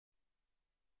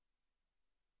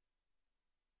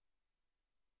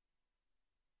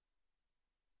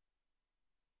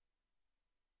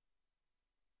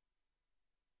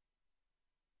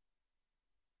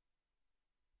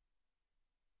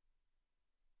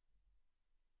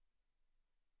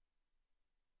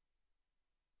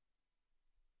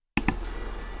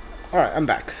Alright, I'm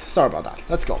back. Sorry about that.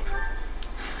 Let's go.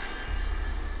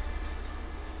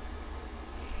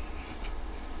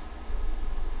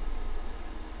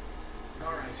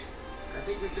 Alright. I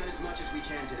think we've done as much as we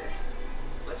can today.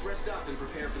 Let's rest up and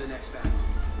prepare for the next battle.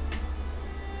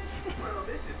 Well,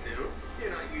 this is new.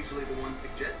 You're not usually the one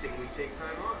suggesting we take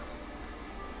time off.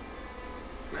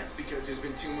 That's because there's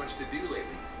been too much to do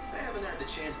lately. I haven't had the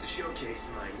chance to showcase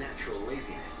my natural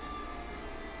laziness.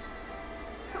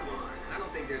 Come on, I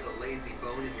don't think there's a lazy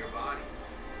bone in your body.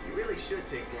 You really should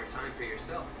take more time for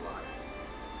yourself, Claude.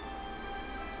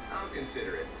 I'll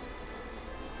consider it.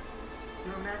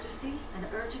 Your Majesty, an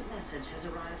urgent message has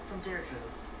arrived from Deirdre.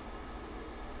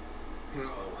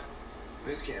 Uh-oh.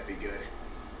 This can't be good.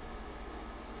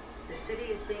 The city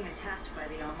is being attacked by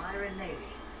the Almiran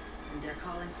Navy, and they're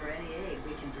calling for any aid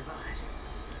we can provide.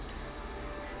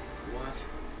 What?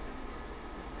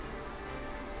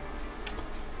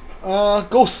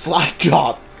 Go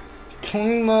Slackjaw.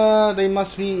 Claim they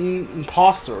must be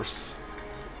imposters.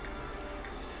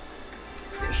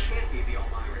 This can't be the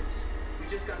Almirans. We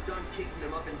just got done kicking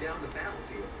them up and down the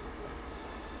battlefield.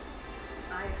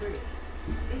 I agree.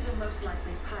 These are most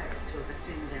likely pirates who have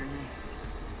assumed their name.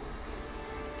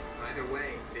 Either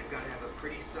way, they've got to have a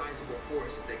pretty sizable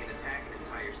force if they can attack an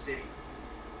entire city.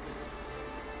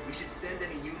 We should send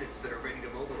any units that are ready to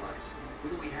mobilize. Who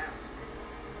do we have?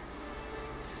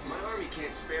 My army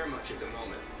can't spare much at the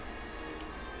moment.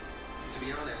 To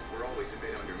be honest, we're always a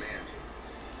bit undermanned.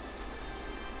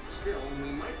 Still, we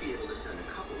might be able to send a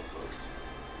couple of folks.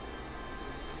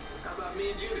 How about me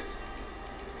and Judith?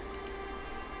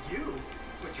 You?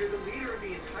 But you're the leader of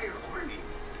the entire army.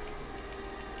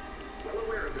 Well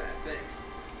aware of that, thanks.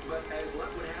 But as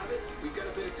luck would have it, we've got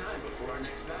a bit of time before our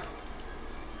next battle.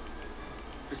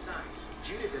 Besides,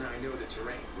 Judith and I know the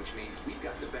terrain, which means we've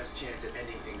got the best chance at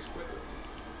ending things quickly.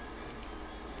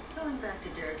 Going back to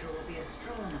Deirdre will be a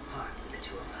stroll in the park for the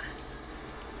two of us.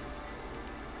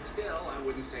 Still, I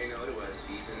wouldn't say no to a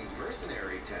seasoned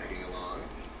mercenary tagging along.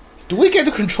 Do we get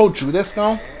to control Judas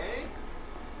now? Hey?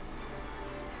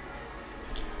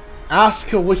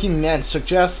 Ask a wiki man.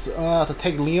 Suggest to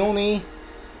take Leone.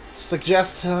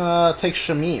 Suggest take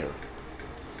Shamir.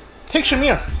 Take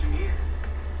Shamir. Shamir?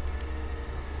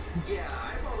 Yeah,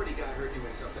 I've already got her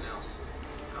doing something else.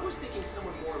 I was thinking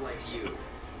someone more like you.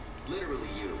 Literally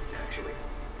you, actually.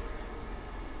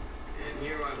 And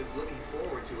here I was looking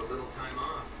forward to a little time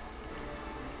off.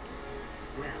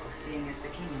 Well, seeing as the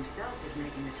king himself is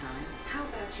making the time, how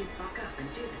about you buck up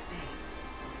and do the same?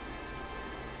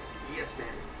 Yes, ma'am.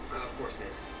 Of course, ma'am.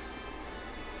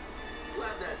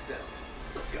 Glad that's settled.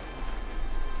 Let's go.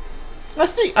 I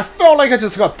felt like I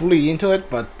just got bullied into it,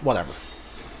 but whatever.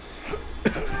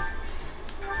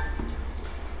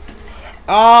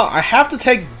 I have to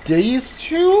take these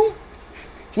two,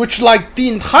 which like the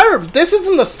entire. This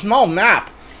isn't a small map,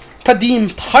 but the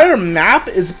entire map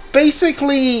is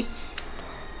basically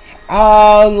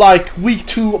like weak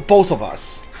to both of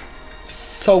us,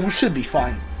 so we should be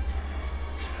fine.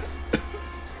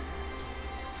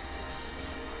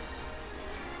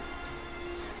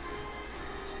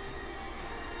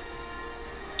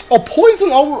 Oh, poison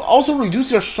also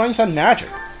reduces your strength and magic.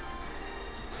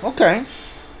 Okay.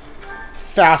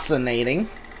 Fascinating.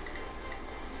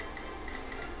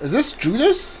 Is this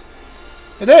Judas?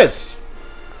 It is.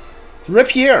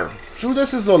 Rapier.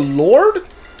 Judas is a lord?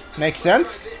 Makes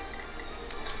sense.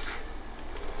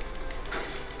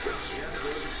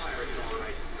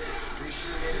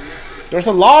 There's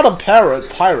a lot of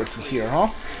pirates here, huh?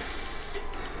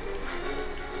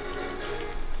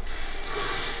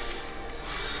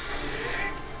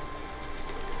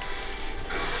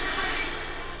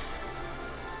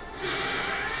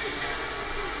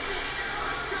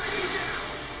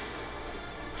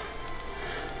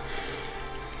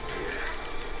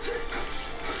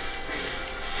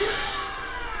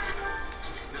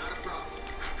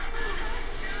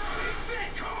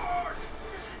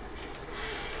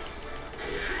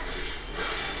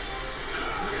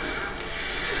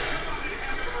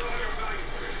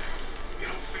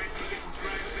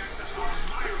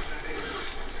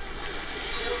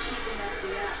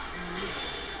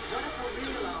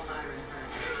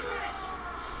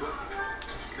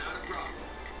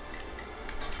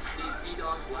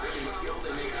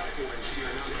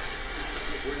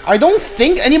 I don't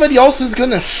think anybody else is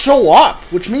gonna show up,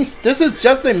 which means this is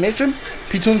just a mission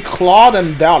between Claude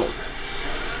and Ballard.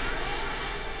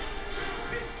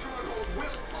 This stronghold will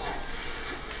fall.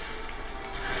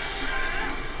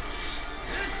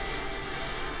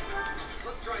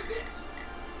 Let's try this.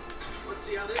 Let's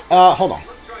see how this goes. Hold on.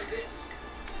 Let's try this.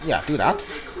 Yeah, do that.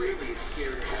 Clearly as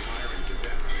scared of Almirans as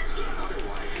ever.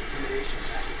 Otherwise, intimidation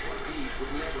tactics like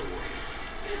would never work.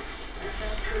 It's a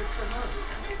sad truth for most.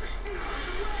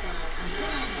 Until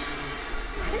I met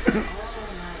you, all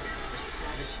Almirans were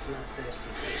savage,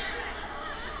 bloodthirsty beasts.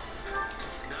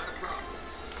 Not a problem.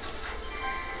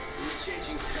 Who's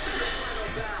changing to the final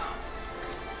bow?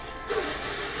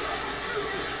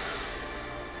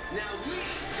 Now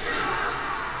leave!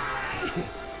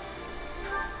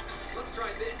 Let's try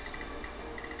this.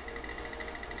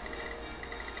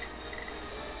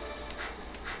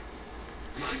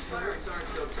 These pirates aren't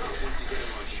so tough once you get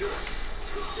them on shore.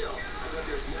 Still, I bet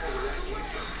there's more where that came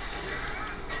from.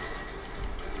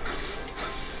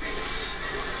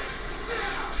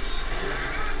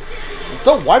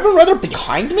 The Wyvern Rider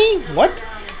behind me? What?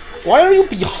 Why are you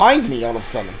behind me all of a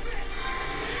sudden?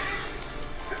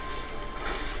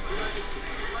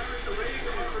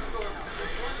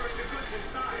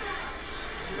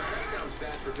 That sounds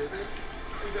bad for business.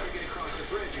 We better get across the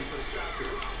bridge and put a stop to it.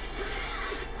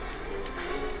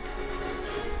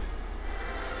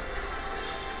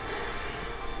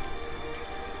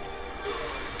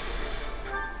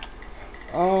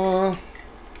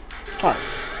 Alright.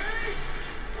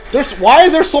 Why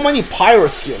is there so many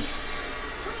pirates here?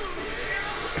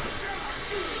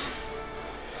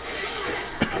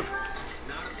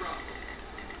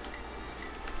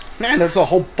 Man, there's a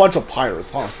whole bunch of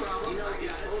pirates, huh? You know,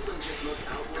 if Oakland just looked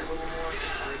outward a little more,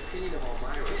 our opinion of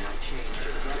Elmira might change for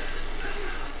the better.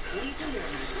 Easy, Your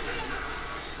Majesty.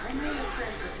 I know you're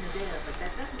friends with Medea, but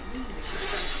that doesn't mean you should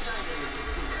start siding with these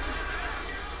people.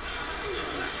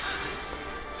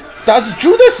 Does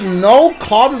Judas know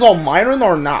Claude is Almiran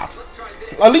or not?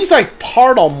 At least like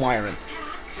part Almiran.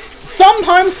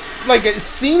 Sometimes like it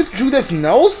seems Judas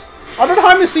knows, other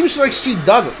times it seems like she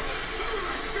doesn't.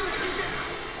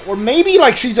 Or maybe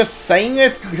like she's just saying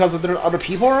it because there are other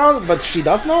people around, but she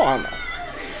does know? I don't know.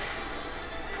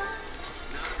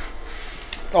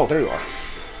 Oh, there you are.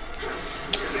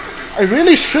 I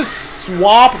really should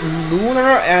swap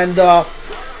Lunar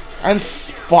and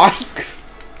Spike.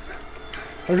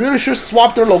 I really should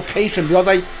swap their location because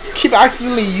I keep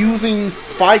accidentally using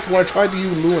Spike when I try to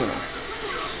use Lunar.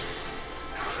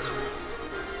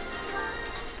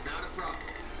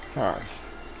 Alright.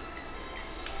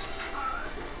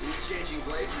 Changing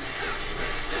places.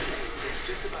 It's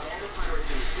just about all the pirates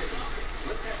in the city.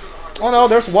 Let's head for the harbor. Oh no,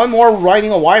 there's one more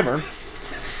riding a wyvern.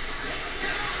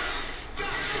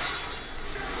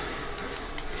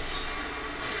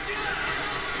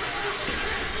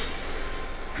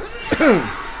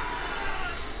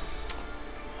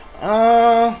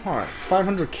 Alright,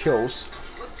 500 kills.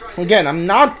 Again, I'm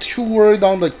not too worried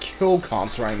on the kill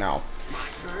counts right now.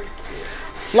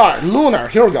 Lunar,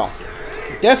 here we go.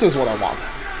 This is what I want.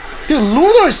 Dude,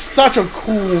 Lunar is such a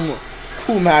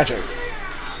cool magic.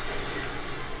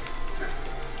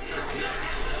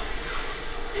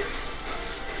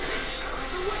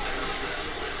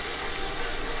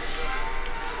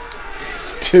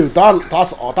 Dude, that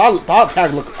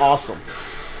attack looked awesome.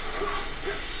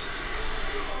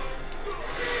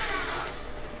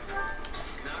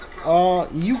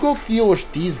 You go deal with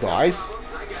these guys.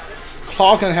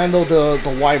 Claw can handle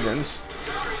the wyverns.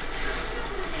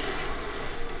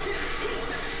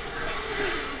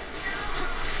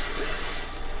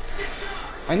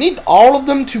 I need all of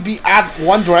them to be at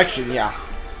one direction, yeah.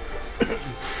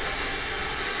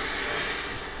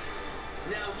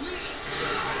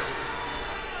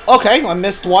 Okay, I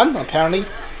missed one, apparently.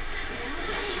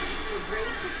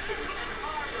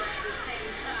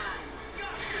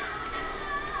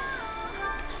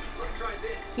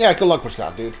 Yeah, good luck with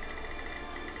that, dude.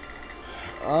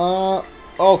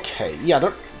 Okay,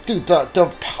 yeah, dude,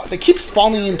 they keep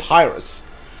spawning in pirates.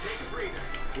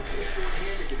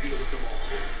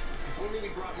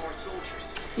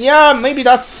 Yeah, maybe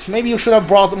you should have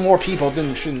brought more people,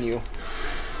 shouldn't you?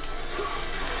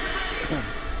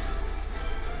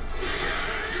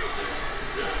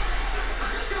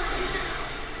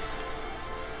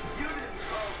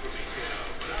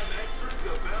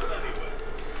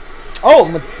 Oh,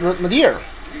 Medea.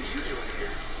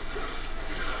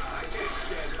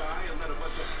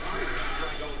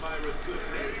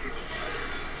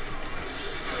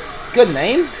 Good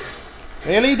name?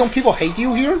 Really? Don't people hate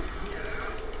you here?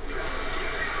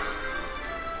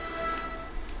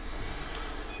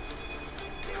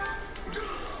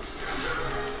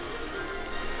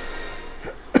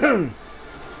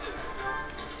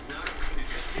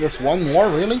 There's one more,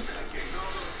 really?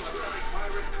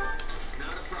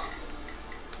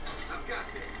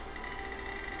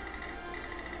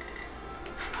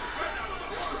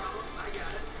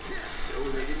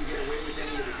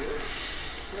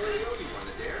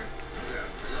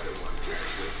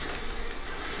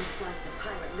 Looks like the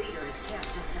pirate leader is captured.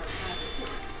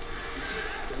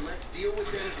 Let's deal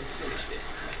with them and finish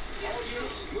this. All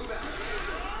units, move out.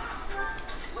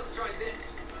 Let's try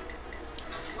this.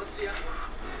 Let's see how... We're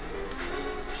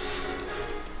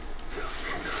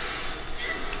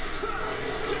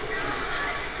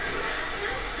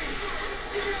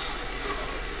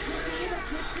in a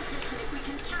good position if we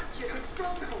can capture the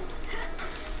stronghold.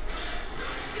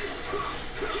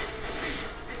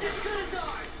 It's as good as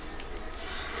ours.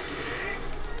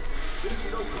 This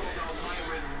so-called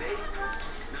Almiran Nate,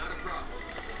 not a problem.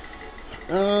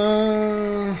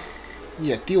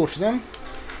 Yeah, deal with them.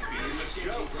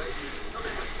 Changing places.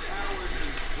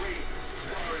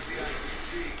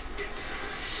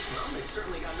 Well, they've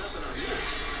certainly got nothing on you.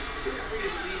 Feel free to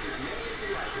believe as many as you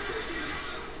like with their deeds.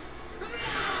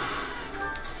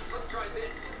 Let's try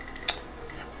this.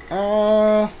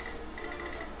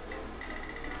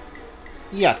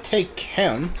 Yeah, take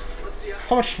him. Let's see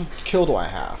How much kill do I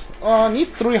have? Need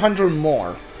 300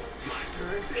 more.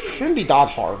 Shouldn't be that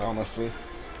hard, honestly.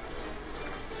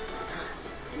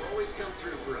 You always come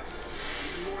through for us.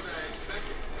 Even more than I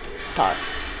expected. Alright.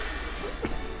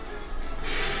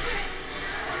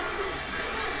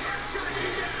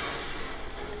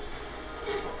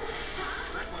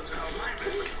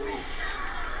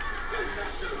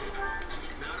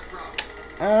 Not a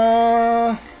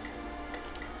problem.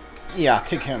 Yeah,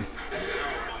 take him.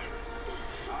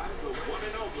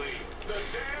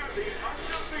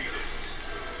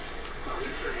 Well,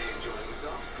 he's certainly enjoying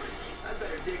himself. I'd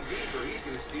better dig deep or he's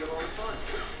gonna steal all the fun.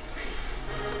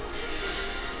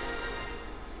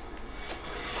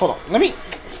 Hold on, let me...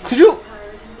 Could you...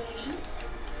 Pirate invasion?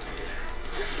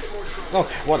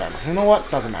 Okay, whatever. You know what?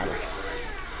 Doesn't matter. If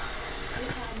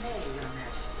I may, Your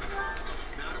Majesty.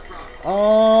 Not a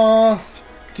problem.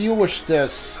 Deal with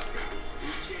this.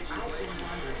 He's changing I've been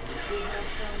places. wondering if we have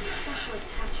some special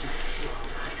attachment to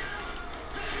Almiran.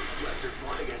 Lester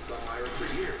fought against Elmira for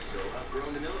years, so I've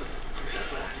grown to know them.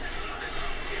 That's all.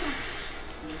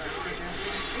 You must think I've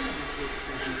been doing if you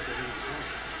expect me to believe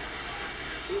that.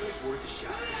 It was worth a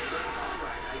shot. All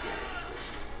right, I get it.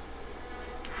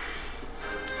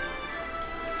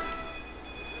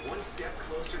 One step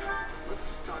closer.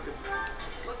 Let's talk about...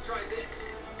 Let's try this.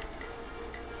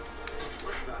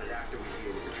 What about it after we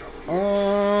deal with the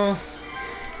trouble?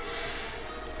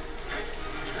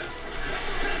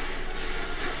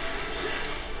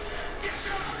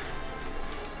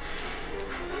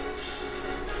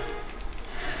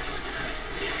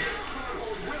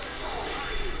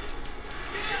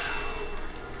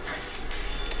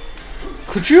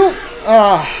 Could you,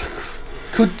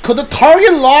 could the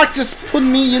target lock just put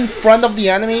me in front of the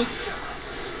enemy?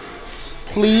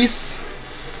 Please?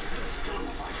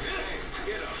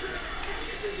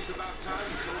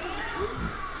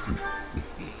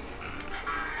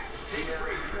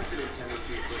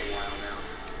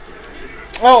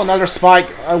 Oh, another spike.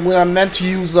 When I meant to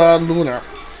use Lunar.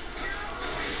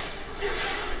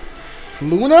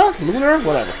 Luna? Lunar?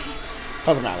 Whatever.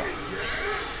 Doesn't matter.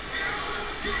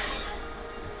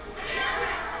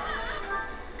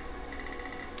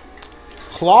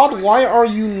 Claude, why are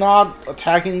you not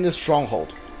attacking this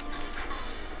stronghold?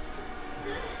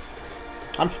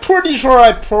 I'm pretty sure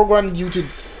I programmed you to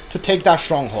take that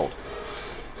stronghold.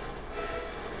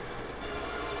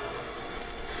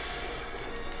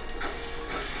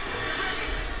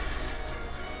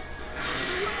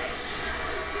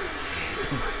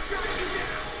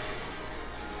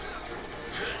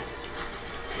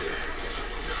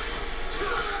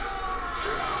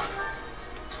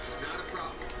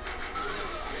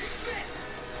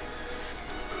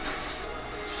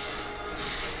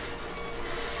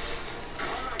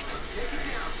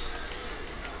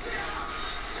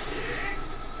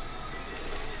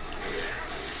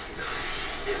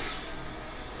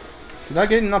 Did I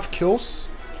get enough kills?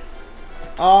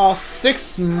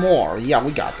 6 more. Yeah,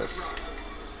 we got this.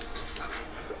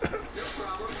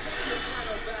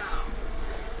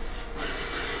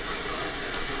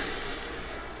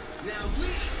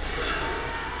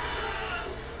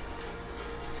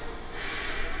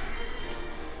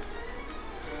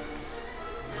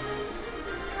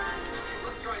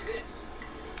 Let's try this.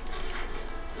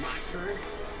 My turn.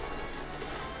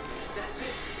 That's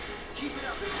it. Keep it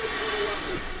up and take a little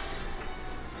longer.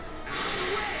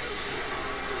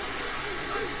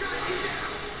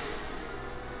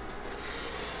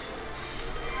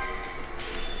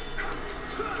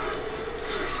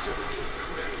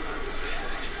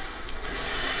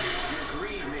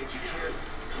 Greed made you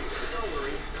careless. But don't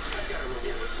worry, I've got a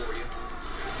reward for you.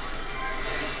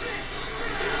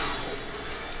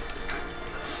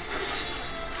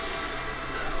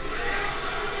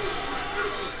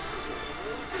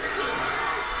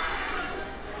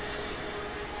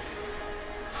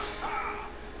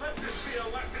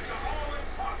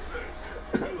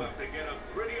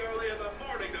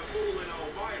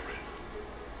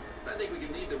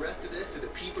 rest of this to the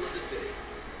people of the city.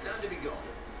 Time to be going.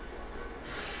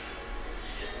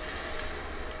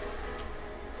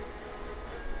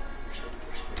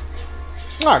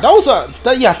 Alright, that was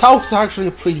actually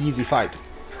a pretty easy fight.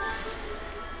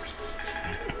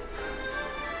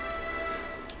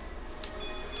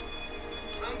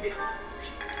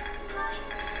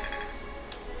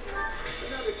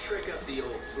 Another trick up the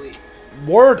old sleeve.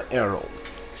 Word arrow.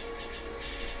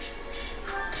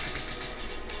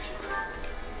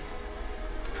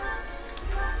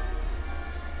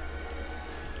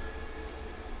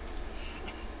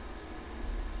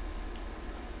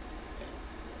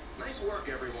 Nice work,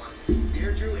 everyone.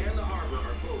 Deirdre and the harbor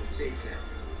are both safe now.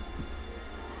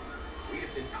 We'd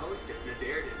have been toast if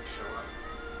Nadir didn't show up.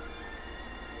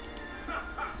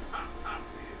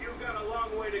 You've got a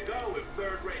long way to go if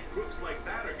third-rate crooks like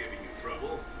that are giving you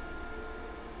trouble.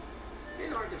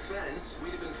 In our defense,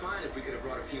 we'd have been fine if we could have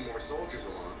brought a few more soldiers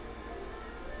along.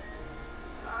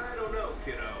 I don't know,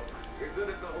 kiddo. You're good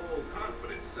at the whole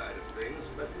confidence side of things,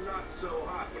 but not so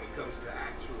hot when it comes to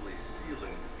actually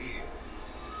sealing the deal.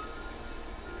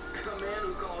 A man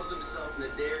who calls himself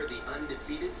Nadir the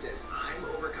Undefeated says I'm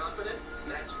overconfident?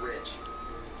 That's rich.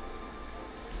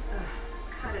 Ugh,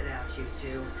 cut it out, you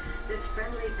two. This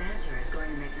friendly banter is going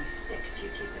to make me sick if you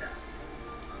keep it up.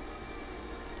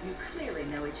 You clearly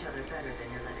know each other better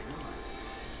than you're letting on.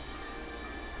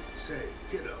 Say,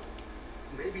 kiddo,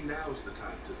 maybe now's the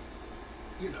time to,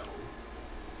 you know.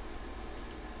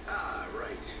 Ah,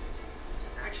 right.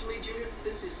 Actually, Judith,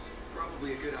 this is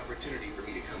probably a good opportunity for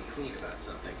me to come clean about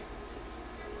something.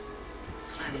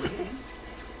 I'm waiting.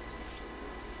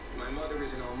 My mother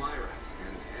is an Elmira,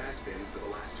 and has been for the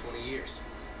last 20 years.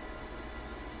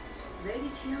 Lady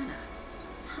Tiana.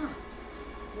 Huh.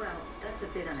 Well, that's a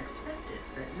bit unexpected,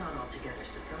 but not altogether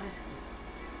surprising.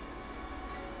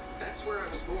 That's where I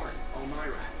was born,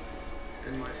 Elmira.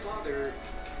 And my father,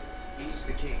 he's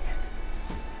the king.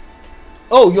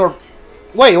 Oh, you're...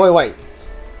 Wait.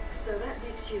 So that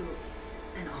makes you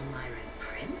an Elmiran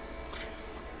prince?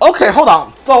 Okay, hold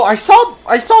on. So I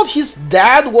thought his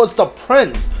dad was the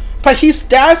prince, but his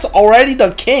dad's already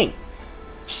the king.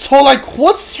 So like,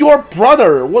 what's your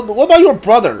brother? What about your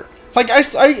brother? Like I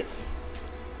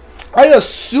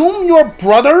assume your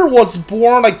brother was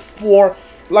born like for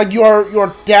like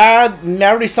your dad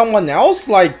married someone else,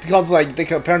 like because like they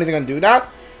apparently can do that.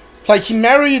 Like he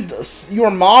married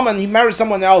your mom and he married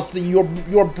someone else.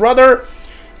 Your brother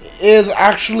is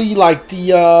actually like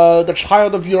the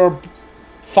child of your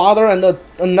father and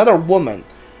another woman.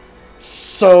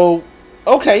 So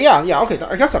okay, yeah, okay.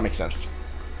 I guess that makes sense.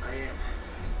 I am.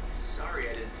 Sorry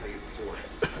I didn't tell you before.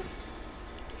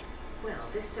 Well,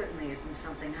 this certainly isn't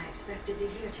something I expected to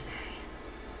hear today.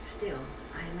 Still,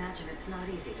 I imagine it's not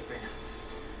easy to bring up.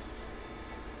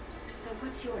 So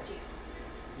what's your deal?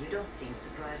 You don't seem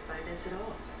surprised by this at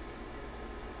all.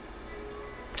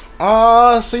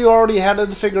 So you already had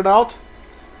it figured out?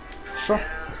 Sure. Yeah,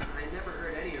 I never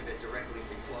heard any of it directly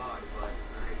from Claude, but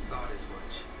I thought as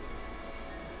much.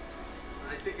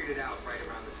 I figured it out right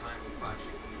around the time we fought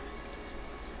Shahid.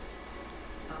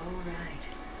 Oh, right.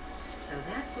 So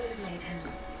that would have made him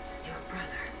your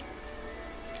brother.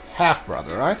 Half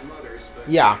brother, right? Different mothers, but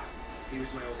Yeah. he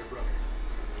was my older brother.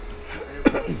 I never wanted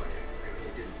to fight him. I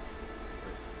really didn't.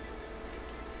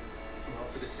 But, well,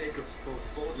 for the sake of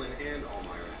both Foldlin and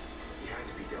Elmira, he had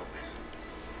to be dealt with.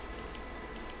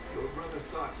 Your brother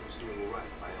thought he was doing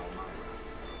right by Elmira,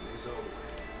 in his own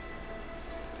way.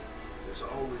 There's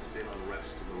always been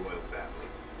unrest in the royal family.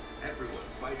 Everyone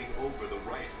fighting over the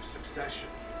right of succession.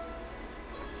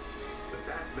 But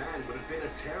that man would have been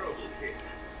a terrible king.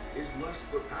 His lust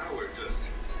for power just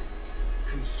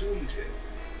consumed him.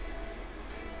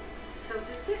 So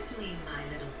does this mean my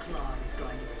little Claude is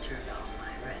going to return to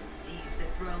Elmira and seize the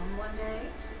throne one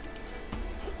day?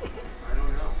 I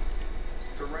don't know.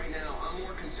 For right now, I'm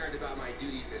more concerned about my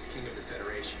duties as King of the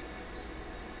Federation.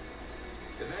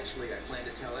 Eventually, I plan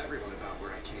to tell everyone about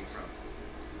where I came from.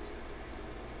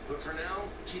 But for now,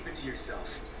 keep it to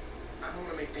yourself. I don't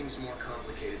want to make things more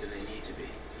complicated than they need to be.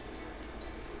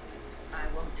 I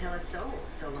won't tell a soul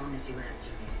so long as you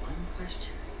answer me one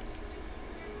question.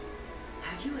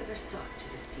 Have you ever sought to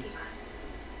deceive us,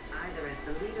 either as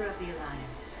the leader of the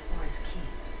Alliance or as king?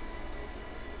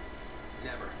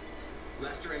 Never.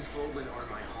 Lester and Foldlin are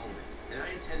my home, and I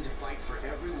intend to fight for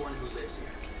everyone who lives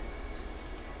here.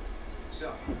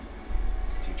 So, do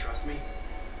you trust me?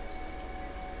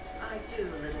 I do,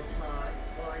 little Claude,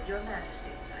 or your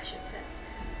Majesty, I should say.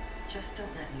 Just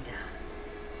don't let me down.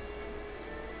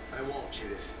 I won't,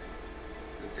 Judith.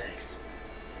 And thanks.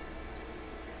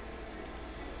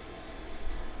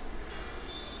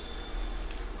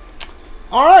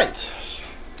 Alright.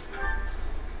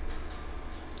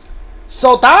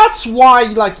 So that's why,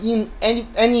 like, in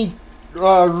any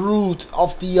route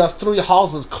of the 3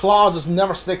 houses, Claude just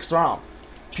never sticks around.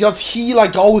 Because he,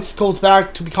 like, always goes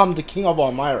back to become the king of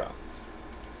Elmira.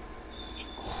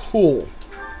 Cool.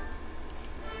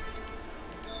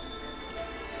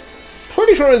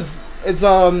 Pretty sure it's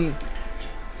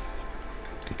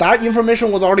that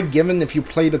information was already given if you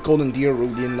play the Golden Deer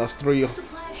route in those 3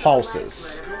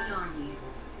 houses.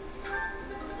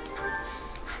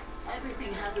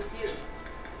 Everything has its use.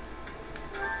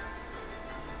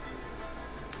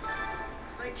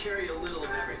 I carry a little of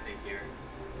everything here.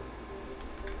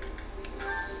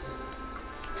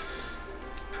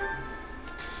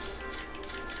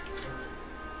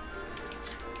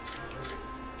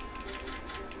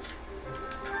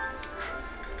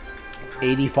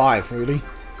 $85, really?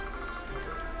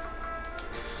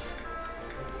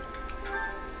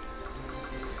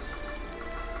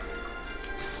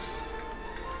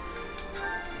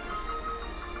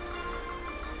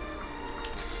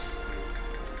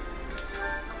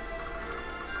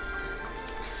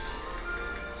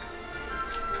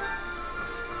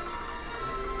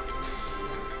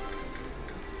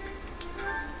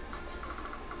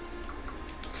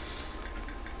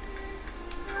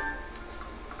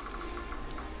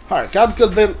 Alright, got a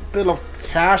good bit of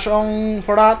cash on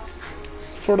for that.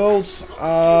 For those.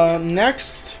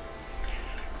 Next.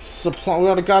 Supply. We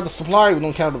already got the supply, we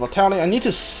don't count the battalion. I need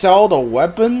to sell the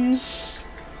weapons.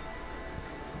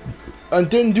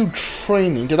 And then do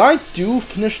training. Did I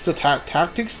finish the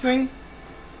tactics thing?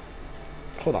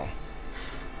 Hold on.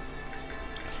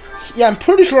 Yeah, I'm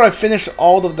pretty sure I finished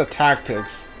all of the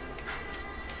tactics.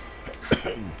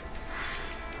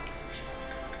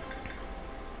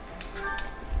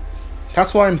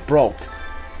 That's why I'm broke.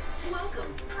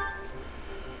 Welcome.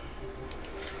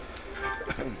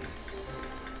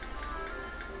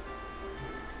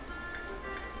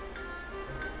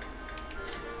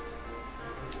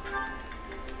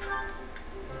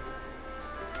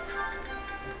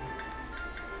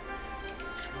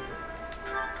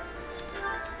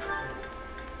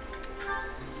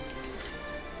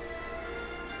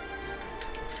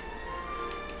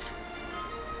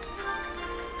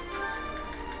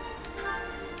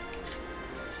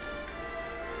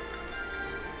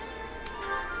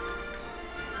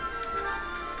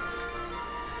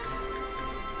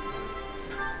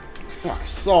 I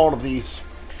saw all of these.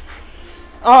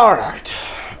 Alright.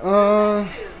 You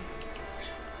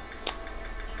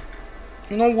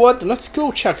know what? Let's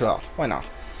go check it out. Why not?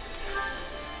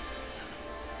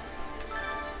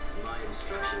 My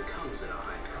instruction comes at a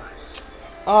high price.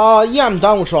 Yeah, I'm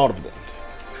done with all of it.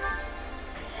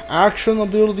 Action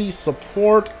ability,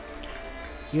 support,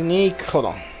 unique. Hold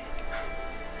on.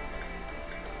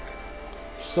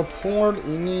 Support,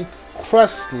 unique,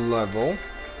 crest level.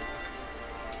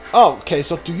 Oh, okay,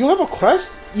 so do you have a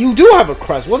crest? You do have a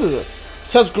crest. What is it? It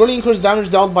says greatly increased damage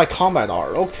dealt by combat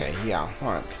art. Okay, yeah,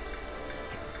 alright.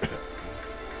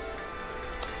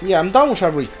 Yeah, I'm done with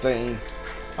everything.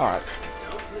 Alright.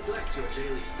 Don't neglect your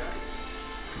daily studies.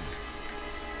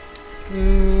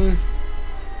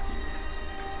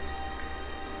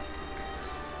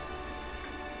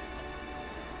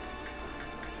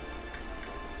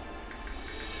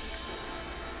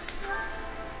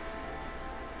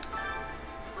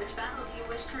 Which battle do you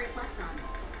wish to reflect on?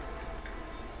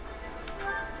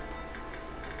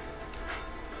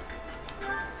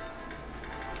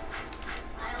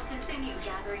 I'll continue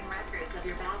gathering records of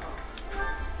your battles.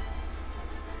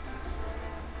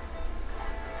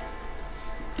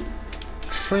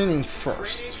 Training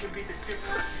first. Training can be the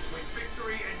difference between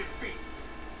victory and defeat.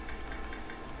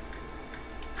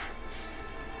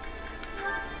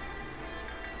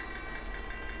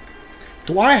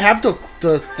 Do I have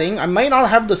the thing? I might not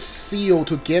have the seal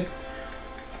to get.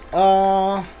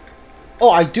 Oh,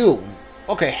 I do.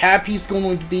 Okay, Happy's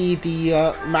going to be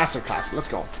the masterclass. Let's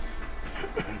go.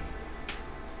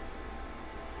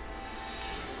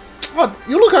 Oh,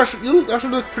 you actually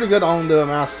look pretty good on the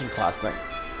masterclass thing. You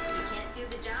can't do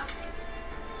the job?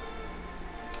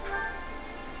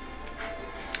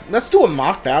 Let's do a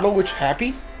mock battle with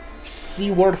Happy. See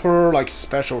what her like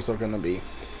specials are gonna be.